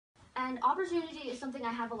And opportunity is something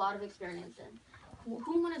I have a lot of experience in.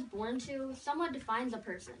 Whom one is born to somewhat defines a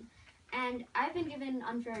person, and I've been given an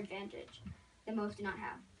unfair advantage that most do not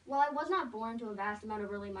have. While I was not born to a vast amount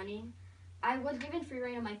of early money, I was given free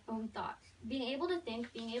reign of my own thoughts. Being able to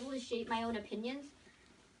think, being able to shape my own opinions,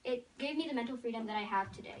 it gave me the mental freedom that I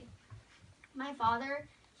have today. My father,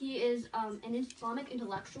 he is an Islamic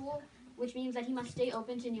intellectual, which means that he must stay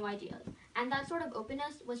open to new ideas. And that sort of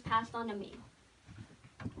openness was passed on to me.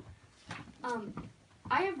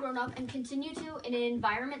 I have grown up and continue to in an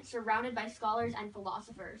environment surrounded by scholars and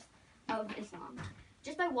philosophers of Islam.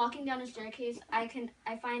 Just by walking down a staircase, I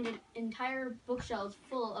find an entire bookshelves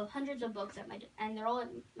full of hundreds of books and they're all at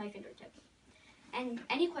my fingertips. And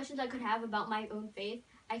any questions I could have about my own faith,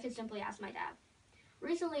 I could simply ask my dad.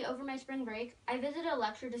 Recently, over my spring break, I visited a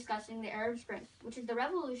lecture discussing the Arab Spring, which is the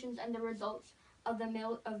revolutions and the results of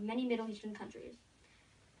many Middle Eastern countries.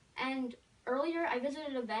 And earlier, I visited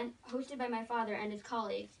an event hosted by my father and his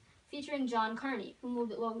colleagues, featuring John Carney, who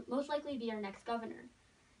will most likely be our next governor.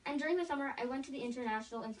 And during the summer, I went to the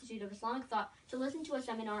International Institute of Islamic Thought to listen to a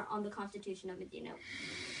seminar on the Constitution of Medina.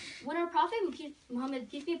 When our Prophet Muhammad,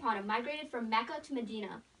 peace be upon him, migrated from Mecca to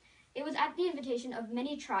Medina, it was at the invitation of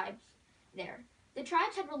many tribes there. The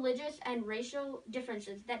tribes had religious and racial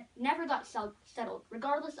differences that never got settled,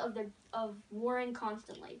 regardless of warring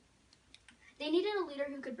constantly. They needed a leader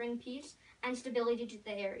who could bring peace and stability to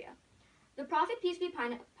the area. The Prophet, peace be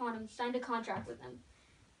upon him, signed a contract with them,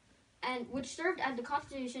 and which served as the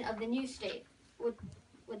constitution of the new state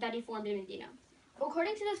that he formed in Medina.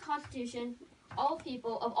 According to this constitution, all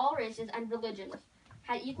people of all races and religions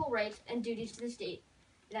had equal rights and duties to the state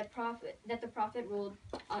that the Prophet ruled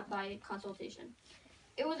by consultation.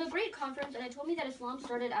 It was a great conference, and it told me that Islam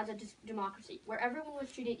started as a democracy, where everyone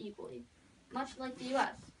was treated equally, much like the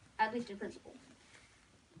U.S., at least in principle.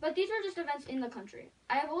 But these were just events in the country.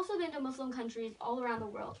 I have also been to Muslim countries all around the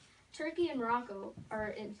world. Turkey and Morocco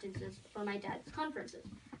are instances for my dad's conferences.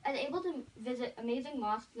 I was able to visit amazing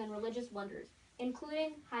mosques and religious wonders,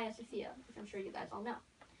 including Hagia Sophia, which I'm sure you guys all know.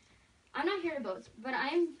 I'm not here to boast, but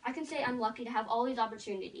I can say I'm lucky to have all these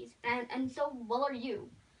opportunities, and so well are you.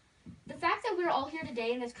 The fact that we're all here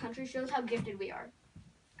today in this country shows how gifted we are.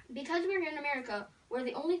 Because we're here in America, where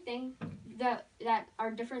the only thing that our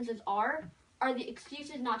differences are the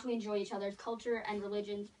excuses not to enjoy each other's culture and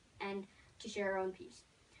religions and to share our own peace.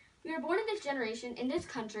 We were born in this generation, in this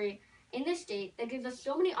country, in this state that gives us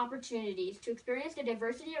so many opportunities to experience the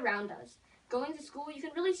diversity around us. Going to school, you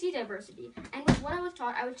can really see diversity, and with what I was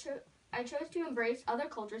taught, I chose to embrace other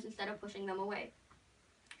cultures instead of pushing them away.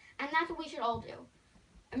 And that's what we should all do.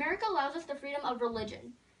 America allows us the freedom of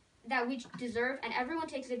religion that we deserve, and everyone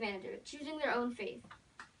takes advantage of it, choosing their own faith,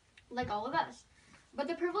 like all of us. But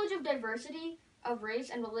the privilege of diversity of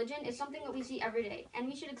race and religion is something that we see every day, and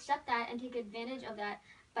we should accept that and take advantage of that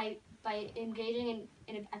by engaging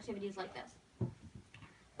in activities like this.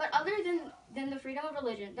 But other than the freedom of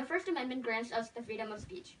religion, the First Amendment grants us the freedom of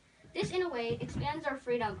speech. This, in a way, expands our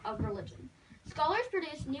freedom of religion. Scholars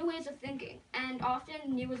produce new ways of thinking, and often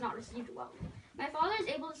new is not received well. My father is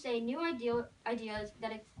able to say new ideas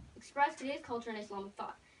that express today's culture and Islamic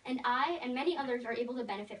thought, and I and many others are able to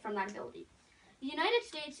benefit from that ability. The United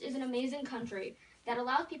States is an amazing country that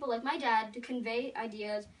allows people like my dad to convey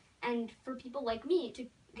ideas and for people like me to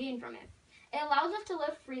gain from it. It allows us to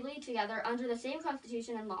live freely together under the same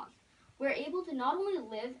constitution and laws. We're able to not only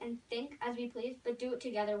live and think as we please, but do it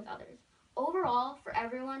together with others. Overall, for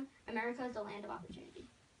everyone, America is the land of opportunity.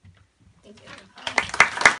 Thank you.